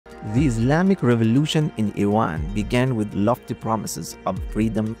The Islamic Revolution in Iran began with lofty promises of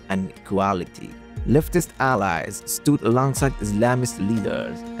freedom and equality. Leftist allies stood alongside Islamist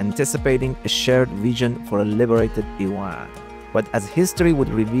leaders, anticipating a shared vision for a liberated Iran. But as history would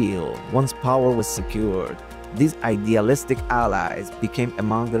reveal, once power was secured, these idealistic allies became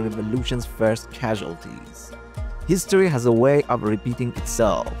among the revolution's first casualties. History has a way of repeating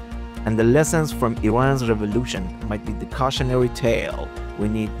itself, and the lessons from Iran's revolution might be the cautionary tale we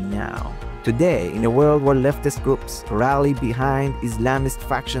need now. Today, in a world where leftist groups rally behind Islamist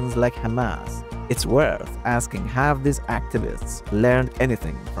factions like Hamas, it's worth asking, have these activists learned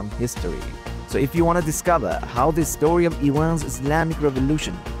anything from history? So if you want to discover how the story of Iran's Islamic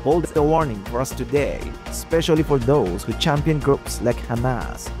revolution holds a warning for us today, especially for those who champion groups like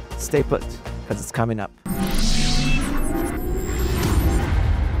Hamas, stay put, because it's coming up.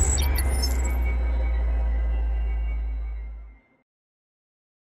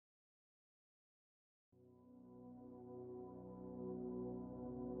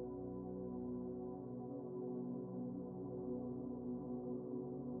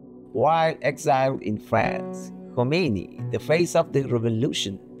 While exiled in France, Khomeini, the face of the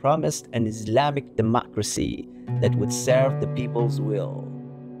revolution, promised an Islamic democracy that would serve the people's will.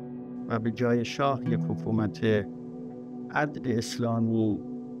 و به جای شاه یک حکومت عدل اسلامی،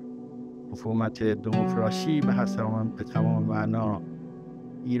 حکومت دموکراسی به حسب به تمام معنا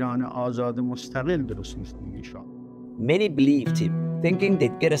ایران آزاد مستقل درست می‌شد. Many believed him, thinking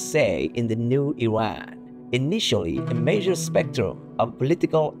they'd get a say in the new Iran. Initially, a major spectrum of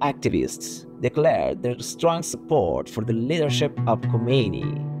political activists declared their strong support for the leadership of Khomeini.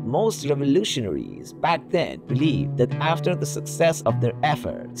 Most revolutionaries back then believed that after the success of their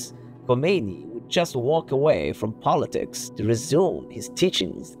efforts, Khomeini would just walk away from politics to resume his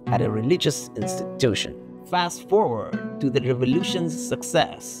teachings at a religious institution. Fast forward to the revolution's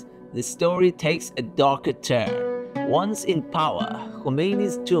success, the story takes a darker turn. Once in power,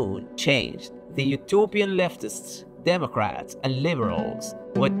 Khomeini's tune changed. The utopian leftists, Democrats, and liberals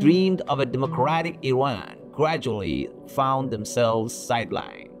who had dreamed of a democratic Iran gradually found themselves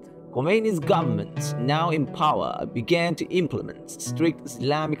sidelined. Khomeini's government, now in power, began to implement strict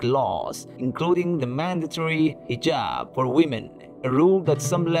Islamic laws, including the mandatory hijab for women, a rule that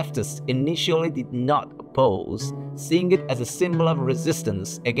some leftists initially did not oppose, seeing it as a symbol of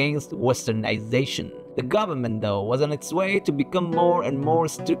resistance against westernization. The government, though, was on its way to become more and more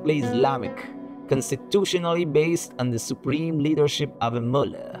strictly Islamic, constitutionally based on the supreme leadership of a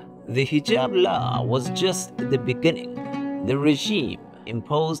mullah. The hijab law was just the beginning. The regime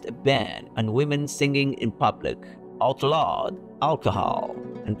imposed a ban on women singing in public, outlawed alcohol,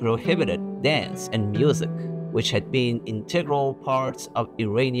 and prohibited dance and music, which had been integral parts of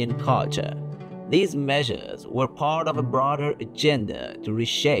Iranian culture. These measures were part of a broader agenda to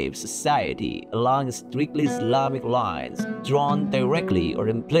reshape society along strictly Islamic lines drawn directly or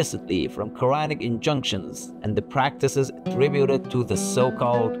implicitly from Quranic injunctions and the practices attributed to the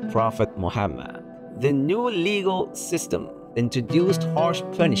so-called Prophet Muhammad. The new legal system introduced harsh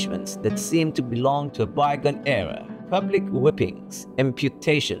punishments that seemed to belong to a bygone era. Public whippings,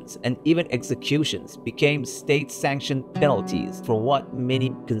 amputations, and even executions became state-sanctioned penalties for what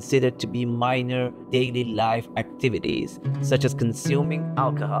many considered to be minor daily life activities, such as consuming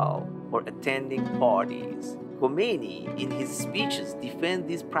alcohol or attending parties. Khomeini, in his speeches, defended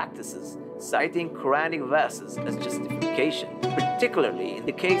these practices, citing Quranic verses as justification, particularly in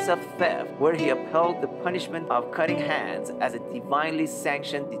the case of theft, where he upheld the punishment of cutting hands as a divinely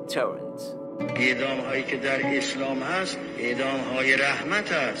sanctioned deterrent. اعدام هایی که در اسلام هست اعدام های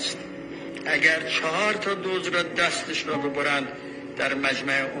رحمت است. اگر 4 تا دزد را دستش را ببرند در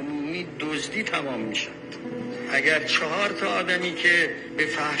مجمع عمومی دزدی تمام میشه. اگر 4 تا آدمی که به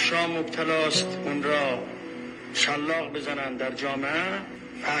فحشا مبتلا است اون را شلاق بزنند در جامعه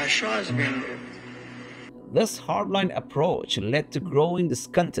فحشا از بین میره. This hardline approach led to growing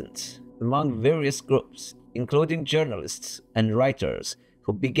discontent among various groups, including journalists and writers,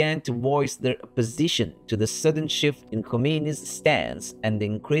 who began to voice their opposition to the sudden shift in Khomeini's stance and the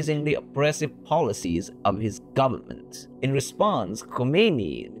increasingly oppressive policies of his government. In response,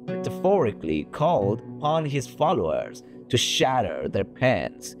 Khomeini metaphorically called upon his followers to shatter their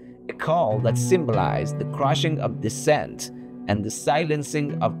pens, a call that symbolized the crushing of dissent and the silencing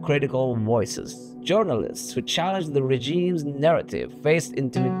of critical voices. Journalists who challenged the regime's narrative faced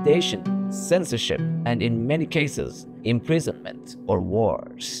intimidation, censorship, and in many cases, imprisonment or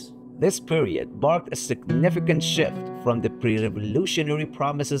wars. This period marked a significant shift from the pre-revolutionary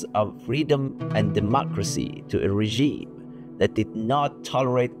promises of freedom and democracy to a regime that did not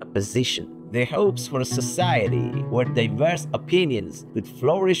tolerate opposition. Their hopes for a society where diverse opinions could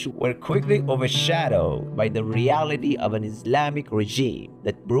flourish were quickly overshadowed by the reality of an Islamic regime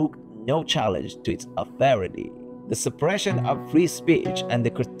that brooked no challenge to its authority. The suppression of free speech and the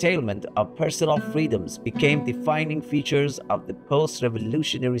curtailment of personal freedoms became defining features of the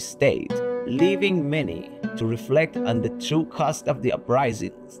post-revolutionary state, leaving many to reflect on the true cost of the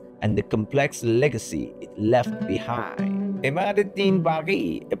uprisings and the complex legacy it left behind. Emad-e-Din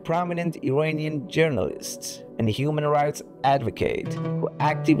Baghi, a prominent Iranian journalist and human rights advocate who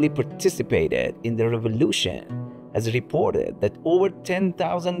actively participated in the revolution, has reported that over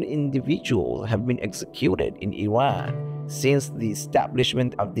 10,000 individuals have been executed in Iran since the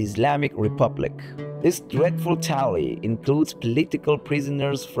establishment of the Islamic Republic. This dreadful tally includes political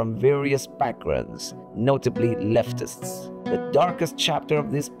prisoners from various backgrounds, notably leftists. The darkest chapter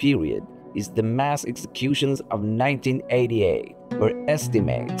of this period is the mass executions of 1988, where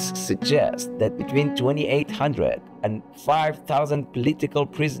estimates suggest that between 2,800 and 5,000 political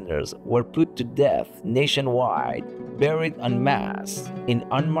prisoners were put to death nationwide, buried en masse in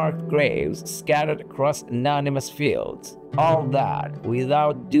unmarked graves scattered across anonymous fields, all that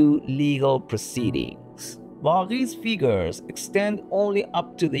without due legal proceedings. Baghi's figures extend only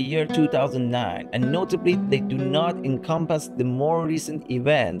up to the year 2009, and notably they do not encompass the more recent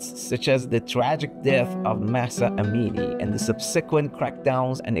events such as the tragic death of Mahsa Amini and the subsequent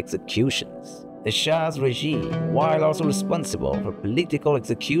crackdowns and executions. The Shah's regime, while also responsible for political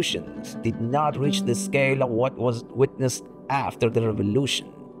executions, did not reach the scale of what was witnessed after the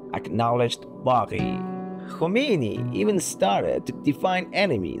revolution, acknowledged Baghi. Khomeini even started to define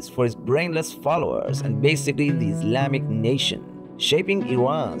enemies for his brainless followers and basically the Islamic nation, shaping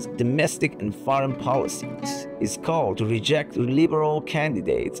Iran's domestic and foreign policies. His call to reject liberal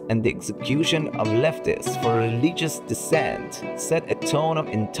candidates and the execution of leftists for religious dissent set a tone of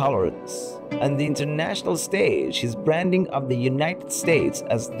intolerance. On the international stage, his branding of the United States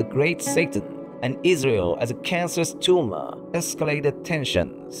as the Great Satan and Israel as a cancerous tumor escalated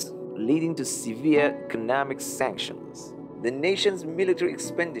tensions, leading to severe economic sanctions. The nation's military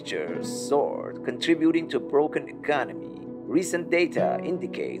expenditures soared, contributing to a broken economy. Recent data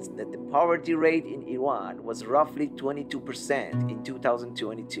indicates that the poverty rate in Iran was roughly 22% in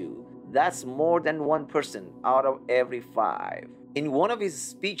 2022. That's more than 1 person out of every 5. In one of his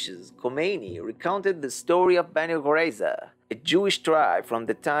speeches, Khomeini recounted the story of Banu Qurayza, a Jewish tribe from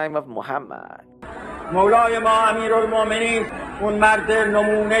the time of Muhammad. مولای ما امیرالمومنین اون مرد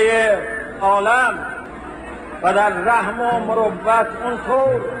نمونه عالم و در رحم و مروت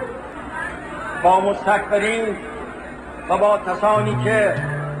اونطور با مستکبرین و با کسانی که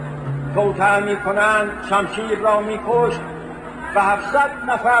توطئه میکنند شمشیر را میکشت و 700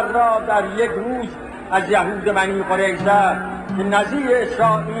 نفر را در یک روز از یهود بنی قریظه که نظیر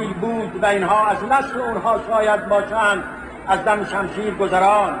اسرائیل بود و اینها از نسل اونها شاید باشند از دم شمشیر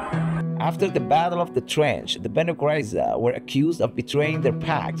گذران. After the Battle of the Trench, the Banu Qurayza were accused of betraying their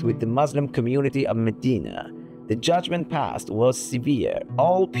pact with the Muslim community of Medina. The judgment passed was severe.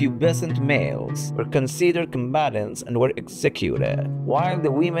 All pubescent males were considered combatants and were executed, while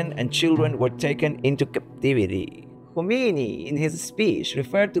the women and children were taken into captivity. Khomeini, in his speech,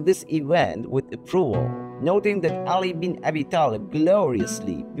 referred to this event with approval, noting that Ali bin Abi Talib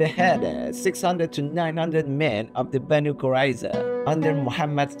gloriously beheaded 600 to 900 men of the Banu Qurayza under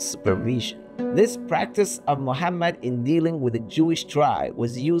Muhammad's supervision. This practice of Muhammad in dealing with the Jewish tribe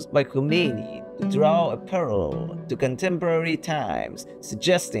was used by Khomeini to draw a parallel to contemporary times,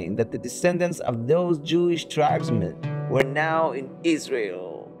 suggesting that the descendants of those Jewish tribesmen were now in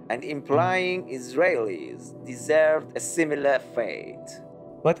Israel, and implying Israelis deserved a similar fate.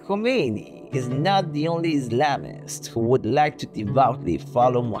 But Khomeini is not the only Islamist who would like to devoutly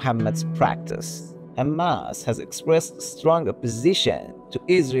follow Muhammad's practice. Hamas has expressed strong opposition to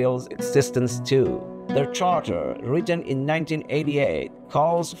Israel's existence too. Their charter, written in 1988,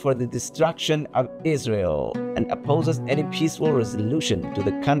 calls for the destruction of Israel and opposes any peaceful resolution to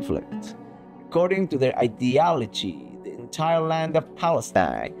the conflict. According to their ideology, the entire land of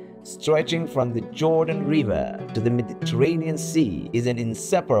Palestine, stretching from the Jordan River to the Mediterranean Sea, is an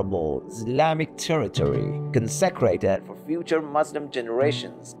inseparable Islamic territory consecrated for future Muslim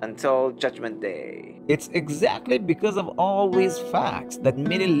generations until Judgment Day. It's exactly because of all these facts that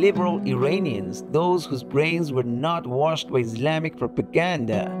many liberal Iranians, those whose brains were not washed by Islamic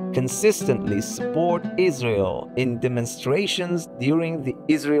propaganda, consistently support Israel in demonstrations during the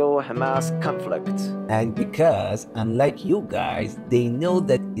Israel-Hamas conflict. And because, unlike you guys, they know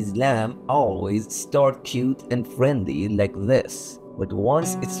that Islam always starts cute and friendly like this, but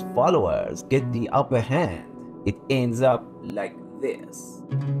once its followers get the upper hand, it ends up like this.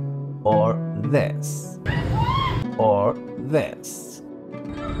 or this, or this.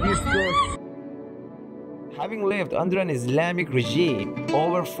 Having lived under an Islamic regime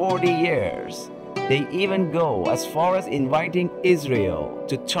over 40 years, they even go as far as inviting Israel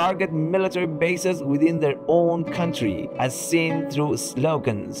to target military bases within their own country, as seen through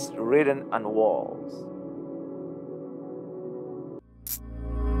slogans written on walls.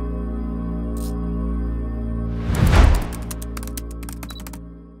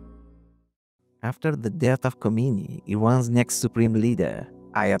 After the death of Khomeini, Iran's next supreme leader,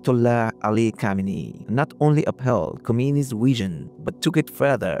 Ayatollah Ali Khamenei, not only upheld Khomeini's vision but took it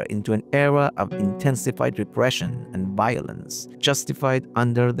further into an era of intensified repression and violence, justified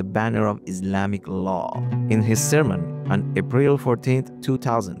under the banner of Islamic law. In his sermon on April 14,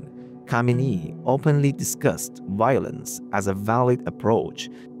 2000, Khamenei openly discussed violence as a valid approach,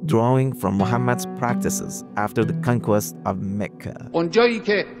 drawing from Muhammad's practices after the conquest of Mecca.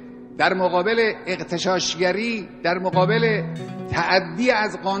 در مقابل اغتشاشگری، در مقابل تعدی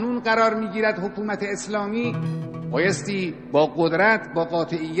از قانون قرار میگیرد حکومت اسلامی، بایستی با قدرت، با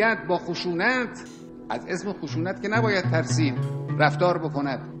قاطعیت، با خشونت، از اسم خشونت که نباید ترسید، رفتار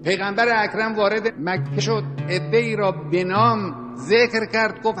بکند. پیغمبر اکرم وارد مکه شد، عده‌ای را به نام ذکر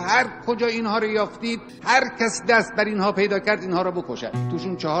کرد، گفت هر کجا اینها رو یافتید، هر کس دست بر اینها پیدا کرد اینها را بکشد.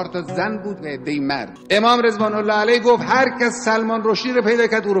 توشون 4 تا زن بود و عده‌ای مرد. امام رضوان الله علیه گفت هر کس سلمان رشدی رو پیدا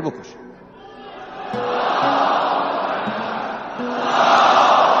کرد او رو بکشه.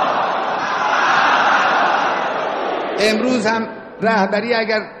 امروز هم رهبری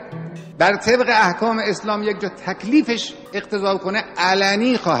اگر بر طبق احکام اسلام یک جا تکلیفش اقتضا کنه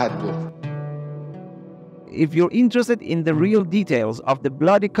علنی خواهد گفت. If you're interested in the real details of the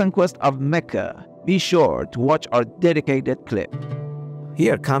bloody conquest of Mecca, be sure to watch our dedicated clip.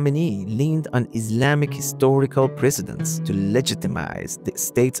 Here, Khamenei leaned on Islamic historical precedents to legitimize the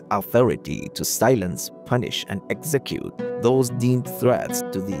state's authority to silence, punish, and execute those deemed threats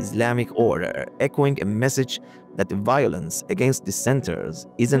to the Islamic order, echoing a message that violence against dissenters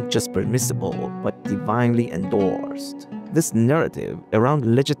isn't just permissible, but divinely endorsed. This narrative around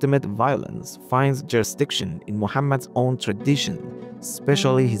legitimate violence finds jurisdiction in Muhammad's own tradition,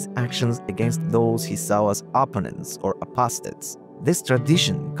 especially his actions against those he saw as opponents or apostates. This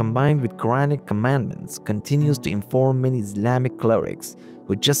tradition, combined with Quranic commandments, continues to inform many Islamic clerics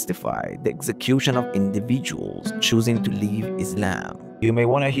who justify the execution of individuals choosing to leave Islam. You may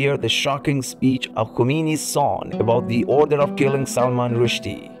want to hear the shocking speech of Khomeini's son about the order of killing Salman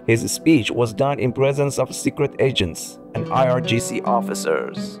Rushdi. His speech was done in presence of secret agents and IRGC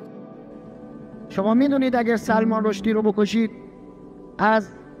officers. شما میدونید اگر سلمان رشدی رو بکشید از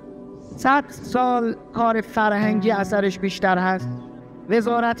 100 سال کار فرهنگی اثرش بیشتر هست.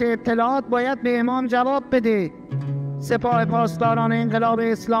 وزارت اطلاعات باید به امام جواب بده. سپاه پاسداران انقلاب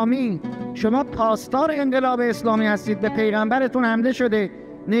اسلامی، شما پاسدار انقلاب اسلامی هستید، به پیغمبرتون حمله شده،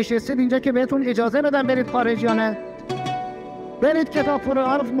 نشستید اینجا که بهتون اجازه بدن برید خارج یا نه؟ برید کتاب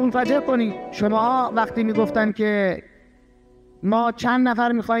فروها رو منفجر کنید. شما وقتی میگفتن که ما چند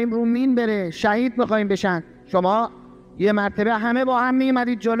نفر میخواییم رو مین بره، شهید میخواییم بشن، شما یه مرتبه همه با هم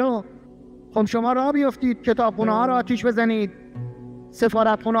میمدید جلو. خب شما راه بیفتید، کتابخونه ها رو آتیش بزنید،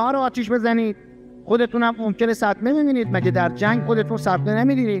 سفارتخونه ها رو آتیش بزنید، خودتون هم ممکنه صدمه میبینید. مگه در جنگ خودتون صدمه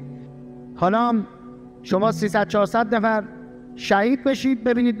نمیدید؟ حالا شما 300-400 نفر شهید بشید،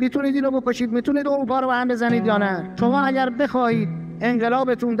 ببینید میتونید اینو بکشید، میتونید اروپا رو هم بزنید یا نه؟ شما اگر بخواهید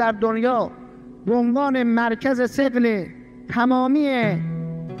انقلابتون در دنیا به عنوان مرکز ثقل تمامی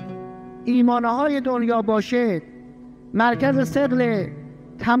ایمانهای دنیا باشه، مرکز ثقل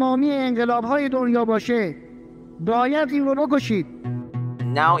تمامی انقلابهای دنیا باشه، باید این رو بکشید.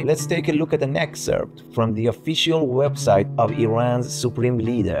 Now let's take a look at an excerpt from the official website of Iran's supreme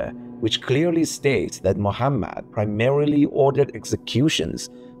leader, which clearly states that Muhammad primarily ordered executions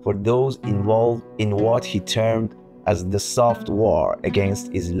for those involved in what he termed as the soft war against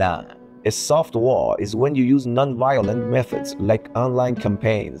Islam. A soft war is when you use non-violent methods like online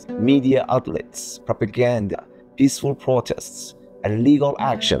campaigns, media outlets, propaganda, peaceful protests, and legal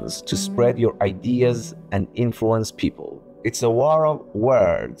actions to spread your ideas and influence people. It's a war of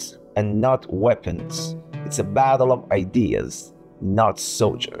words and not weapons. It's a battle of ideas, not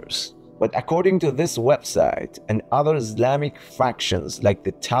soldiers. But according to this website and other Islamic factions like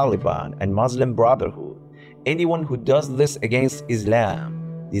the Taliban and Muslim Brotherhood, anyone who does this against Islam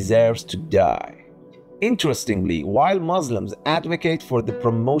deserves to die. Interestingly, while Muslims advocate for the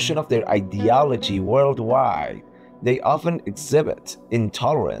promotion of their ideology worldwide, they often exhibit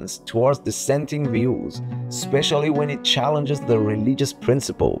intolerance towards dissenting views, especially when it challenges their religious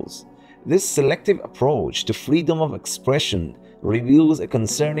principles. This selective approach to freedom of expression reveals a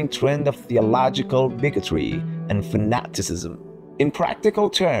concerning trend of theological bigotry and fanaticism. In practical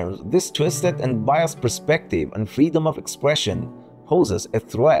terms, this twisted and biased perspective on freedom of expression poses a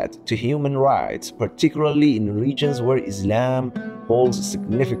threat to human rights, particularly in regions where Islam holds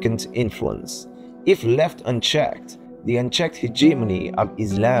significant influence. If left unchecked, the unchecked hegemony of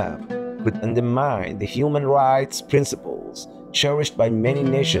Islam could undermine the human rights principles cherished by many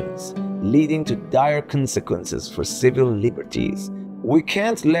nations, leading to dire consequences for civil liberties. We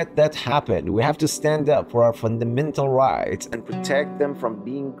can't let that happen. We have to stand up for our fundamental rights and protect them from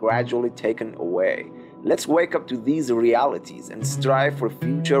being gradually taken away. Let's wake up to these realities and strive for a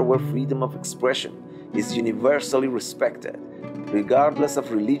future where freedom of expression is universally respected, regardless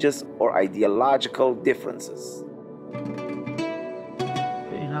of religious or ideological differences.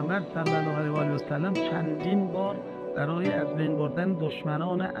 پیغمبر صلی الله علیه و آله و سلم چندین بار برای از بین بردن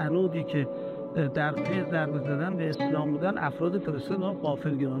دشمنان عنودی که در پی ضربه زدن به اسلام بودن افراد فرستاد و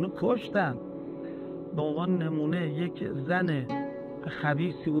غافلگیرانه کشتن. به عنوان نمونه یک زن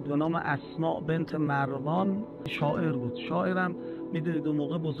خبیثی بود به نام اسماء بنت مروان، شاعر بود. شاعرم میدونید اون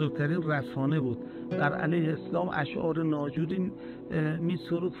موقع بزرگترین رسانه بود، در علیه اسلام اشعار ناجوری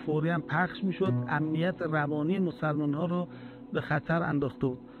میسرود، فوری هم پخش میشد، امنیت روانی مسلمان ها رو به خطر انداخته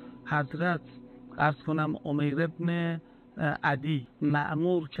بود. حضرت عرض کنم امیر ابن عدی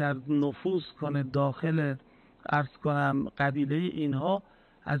مأمور کرد نفوذ کنه داخل عرض کنم قبیله اینها،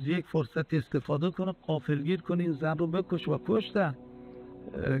 از یک فرصت استفاده کنه، غافلگیر کنه، این زن رو بکش و کشتن.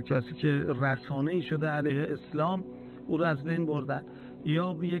 کسی که رسانه‌ای شده علیه اسلام او رو از بین بردن.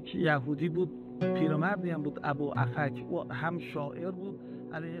 یا یک یهودی بود، پیرمردی هم بود، ابو افک، او هم شاعر بود،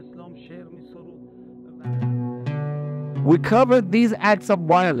 علیه اسلام شعر می‌سرود. We covered these acts of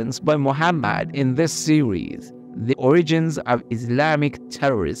violence by Muhammad in this series, The Origins of Islamic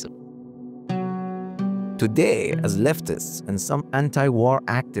Terrorism. Today, as leftists and some anti-war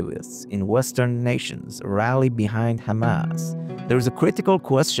activists in Western nations rally behind Hamas, there is a critical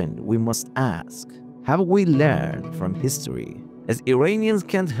question we must ask. Have we learned from history? As Iranians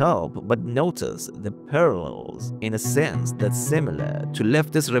can't help but notice the parallels in a sense that's similar to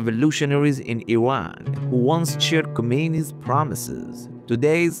leftist revolutionaries in Iran who once cheered Khomeini's promises,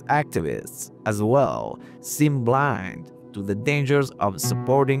 today's activists as well seem blind to the dangers of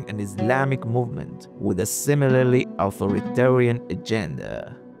supporting an Islamic movement with a similarly authoritarian agenda.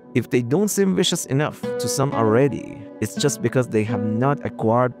 If they don't seem vicious enough to some already, it's just because they have not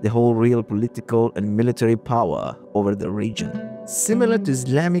acquired the whole real political and military power over the region. Similar to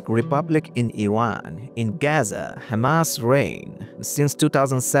Islamic Republic in Iran, in Gaza, Hamas' reign since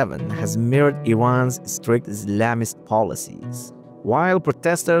 2007 has mirrored Iran's strict Islamist policies. While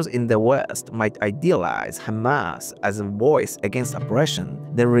protesters in the West might idealize Hamas as a voice against oppression,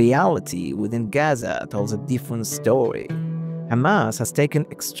 the reality within Gaza tells a different story. Hamas has taken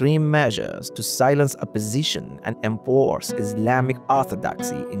extreme measures to silence opposition and enforce Islamic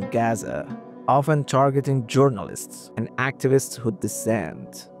orthodoxy in Gaza, often targeting journalists and activists who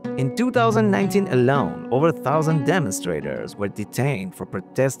dissent. In 2019 alone, over 1,000 demonstrators were detained for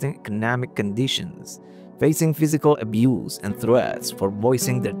protesting economic conditions, facing physical abuse and threats for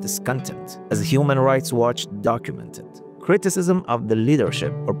voicing their discontent, as Human Rights Watch documented. Criticism of the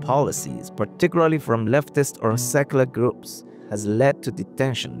leadership or policies, particularly from leftist or secular groups, has led to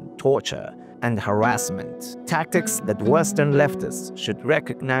detention, torture, and harassment, tactics that Western leftists should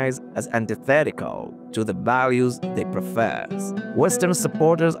recognize as antithetical to the values they profess. Western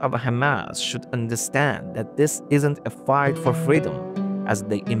supporters of Hamas should understand that this isn't a fight for freedom as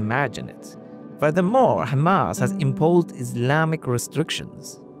they imagine it. Furthermore, Hamas has imposed Islamic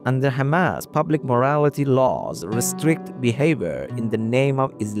restrictions. Under Hamas, public morality laws restrict behavior in the name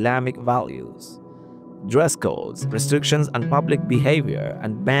of Islamic values. Dress codes, restrictions on public behavior,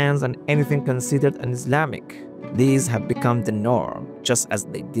 and bans on anything considered un-Islamic. These have become the norm, just as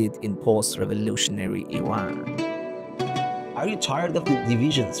they did in post-revolutionary Iran. Are you tired of the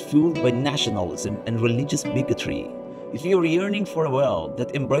divisions fueled by nationalism and religious bigotry? If you're yearning for a world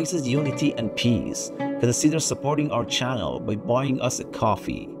that embraces unity and peace, consider supporting our channel by buying us a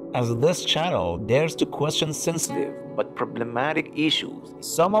coffee. As this channel dares to question sensitive but problematic issues,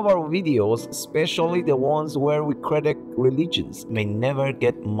 some of our videos, especially the ones where we critique religions, may never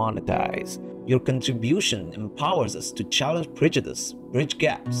get monetized. Your contribution empowers us to challenge prejudice, bridge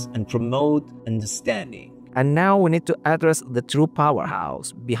gaps, and promote understanding. And now we need to address the true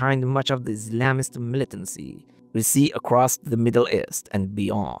powerhouse behind much of the Islamist militancy we see across the Middle East and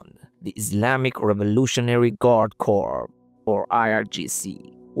beyond, the Islamic Revolutionary Guard Corps, or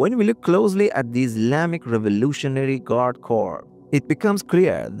IRGC. When we look closely at the Islamic Revolutionary Guard Corps, It becomes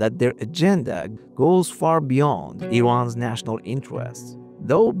clear that their agenda goes far beyond Iran's national interests.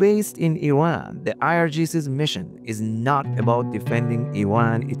 Though based in Iran, the IRGC's mission is not about defending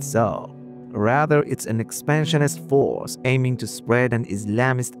Iran itself. Rather, it's an expansionist force aiming to spread an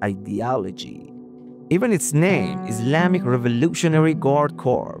Islamist ideology. Even its name, Islamic Revolutionary Guard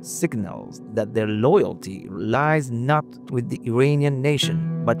Corps, signals that their loyalty lies not with the Iranian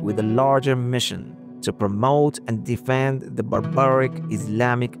nation, but with a larger mission to promote and defend the barbaric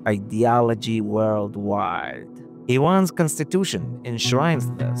Islamic ideology worldwide. Iran's constitution enshrines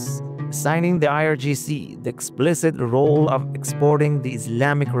this, assigning the IRGC the explicit role of exporting the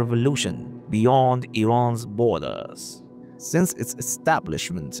Islamic revolution beyond Iran's borders. Since its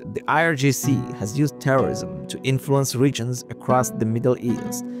establishment, the IRGC has used terrorism to influence regions across the Middle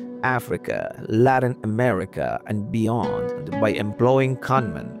East, Africa, Latin America, and beyond by employing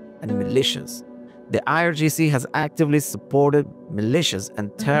gunmen and militias. The IRGC has actively supported militias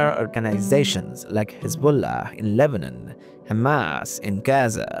and terror organizations like Hezbollah in Lebanon, Hamas in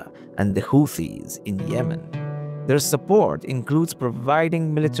Gaza, and the Houthis in Yemen. Their support includes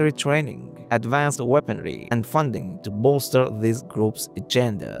providing military training, advanced weaponry, and funding to bolster these groups'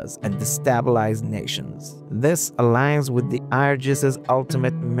 agendas and destabilize nations. This aligns with the IRGC's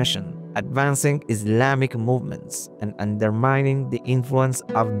ultimate mission, advancing Islamic movements and undermining the influence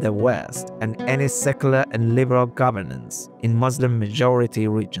of the West and any secular and liberal governance in Muslim-majority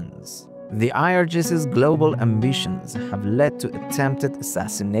regions. The IRGC's global ambitions have led to attempted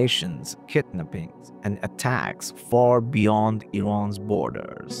assassinations, kidnappings, and attacks far beyond Iran's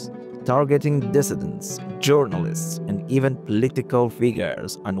borders, targeting dissidents, journalists, and even political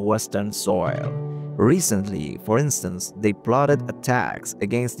figures on Western soil. Recently, for instance, they plotted attacks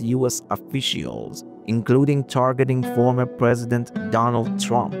against U.S. officials, including targeting former President Donald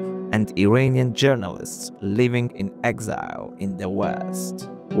Trump and Iranian journalists living in exile in the West.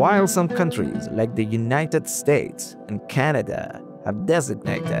 While some countries like the United States and Canada have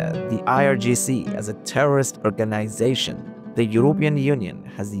designated the IRGC as a terrorist organization, the European Union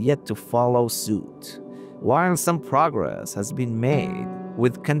has yet to follow suit. While some progress has been made,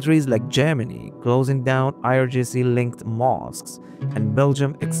 with countries like Germany closing down IRGC-linked mosques and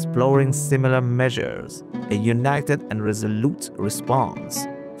Belgium exploring similar measures, a united and resolute response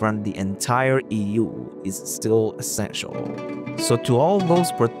from the entire EU is still essential. So to all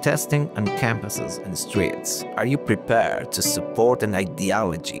those protesting on campuses and streets, are you prepared to support an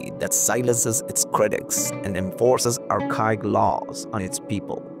ideology that silences its critics and enforces archaic laws on its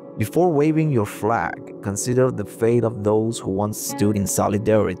people? Before waving your flag, consider the fate of those who once stood in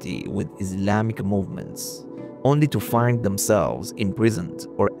solidarity with Islamic movements, only to find themselves imprisoned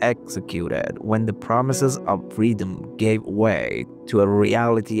or executed when the promises of freedom gave way to a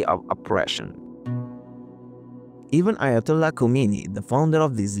reality of oppression. Even Ayatollah Khomeini, the founder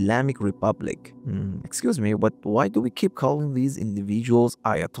of the Islamic Republic, excuse me, but why do we keep calling these individuals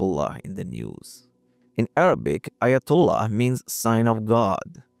Ayatollah in the news? In Arabic, Ayatollah means sign of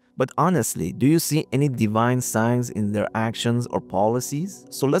God. But honestly, do you see any divine signs in their actions or policies?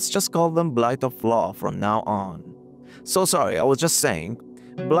 So let's just call them Blight of Law from now on. So sorry, I was just saying,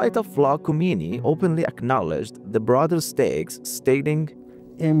 Blight of Law Khomeini openly acknowledged the broader stakes, stating,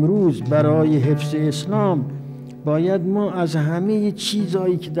 امروز برای حفظ اسلام باید ما از همه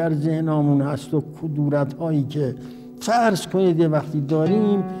چیزایی که در ذهنمون هست و کدورت‌هایی که فرض کنید یه وقتی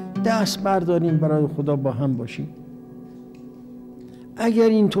داریم دست برداریم برای خدا با هم باشیم. اگر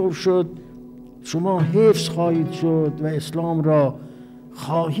اینطور شد شما حفظ خواهید شد و اسلام را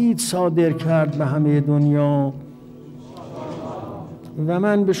خواهید صادر کرد به همه دنیا و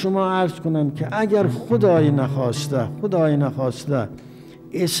من به شما عرض کنم که اگر خدای نخواسته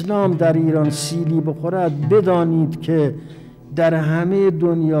اسلام در ایران سیلی بخورد بدانید که در همه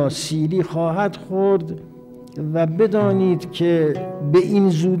دنیا سیلی خواهد خورد و بدانید که به این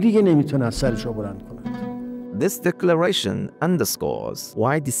زودی نمیتونه سرش رو بلند کند. This declaration underscores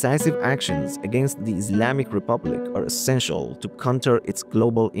why decisive actions against the Islamic Republic are essential to counter its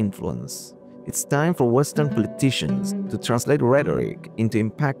global influence. It's time for Western politicians to translate rhetoric into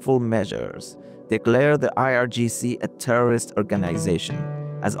impactful measures, declare the IRGC a terrorist organization,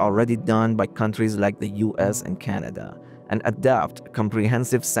 as already done by countries like the US and Canada, and adopt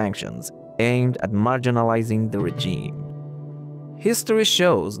comprehensive sanctions aimed at marginalizing the regime. History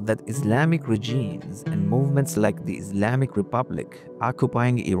shows that Islamic regimes and movements like the Islamic Republic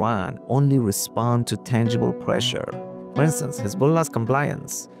occupying Iran only respond to tangible pressure. For instance, Hezbollah's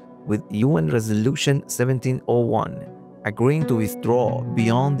compliance with UN Resolution 1701, agreeing to withdraw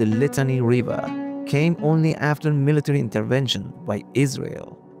beyond the Litani River, came only after military intervention by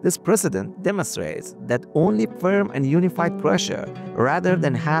Israel. This precedent demonstrates that only firm and unified pressure, rather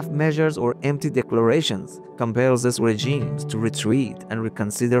than half measures or empty declarations, compels these regimes to retreat and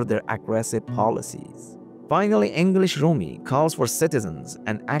reconsider their aggressive policies. Finally, English Rumi calls for citizens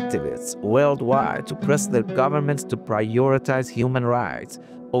and activists worldwide to press their governments to prioritize human rights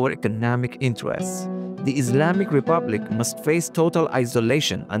over economic interests. The Islamic Republic must face total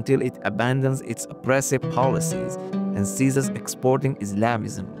isolation until it abandons its oppressive policies and ceases exporting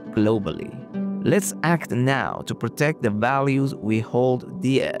Islamism globally. Let's act now to protect the values we hold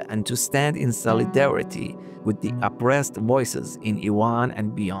dear and to stand in solidarity with the oppressed voices in Iran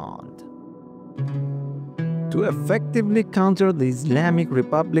and beyond. To effectively counter the Islamic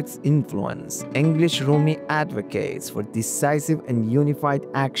Republic's influence, English Rumi advocates for decisive and unified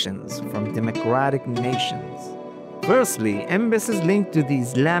actions from democratic nations. Firstly, embassies linked to the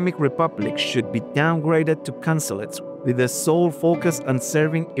Islamic Republic should be downgraded to consulates with the sole focus on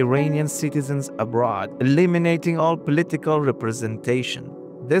serving Iranian citizens abroad, eliminating all political representation.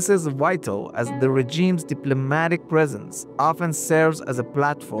 This is vital as the regime's diplomatic presence often serves as a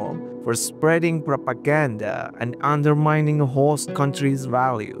platform for spreading propaganda and undermining host countries'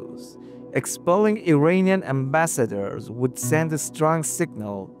 values. Expelling Iranian ambassadors would send a strong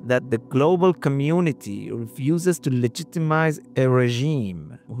signal that the global community refuses to legitimize a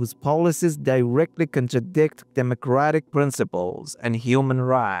regime whose policies directly contradict democratic principles and human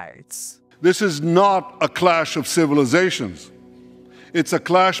rights. This is not a clash of civilizations. It's a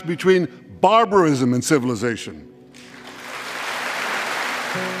clash between barbarism and civilization.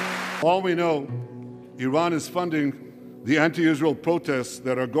 All we know, Iran is funding the anti-Israel protests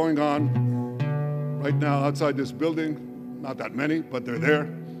that are going on right now outside this building. Not that many, but they're there,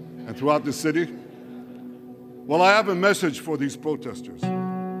 and throughout the city. Well, I have a message for these protesters.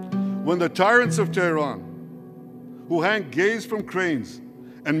 When the tyrants of Tehran, who hang gays from cranes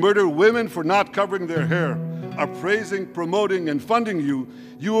and murder women for not covering their hair, are praising, promoting, and funding you,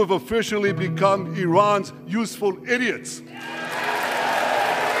 you have officially become Iran's useful idiots.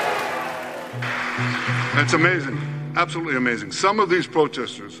 It's amazing, absolutely amazing. Some of these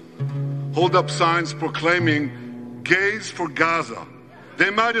protesters hold up signs proclaiming gays for Gaza. They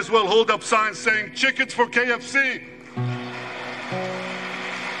might as well hold up signs saying chickens for KFC.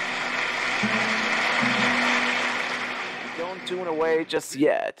 Don't tune away just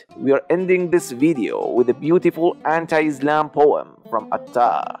yet. We are ending this video with a beautiful anti-Islam poem from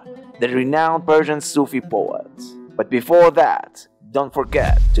Attar, the renowned Persian Sufi poet. But before that, don't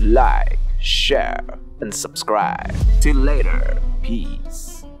forget to like, share, and subscribe. Till later,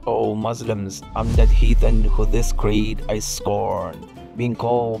 peace. O Muslims, I'm that heathen who this creed I scorn. Being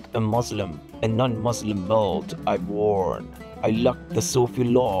called a Muslim, a non-Muslim belt I've worn. I luck the Sufi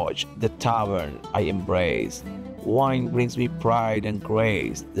lodge, the tavern I embrace. Wine brings me pride and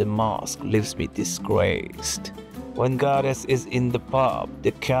grace, the mosque leaves me disgraced. When goddess is in the pub,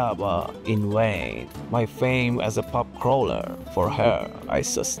 the Kaaba in vain. My fame as a pub crawler, for her I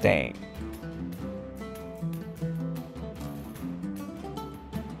sustain.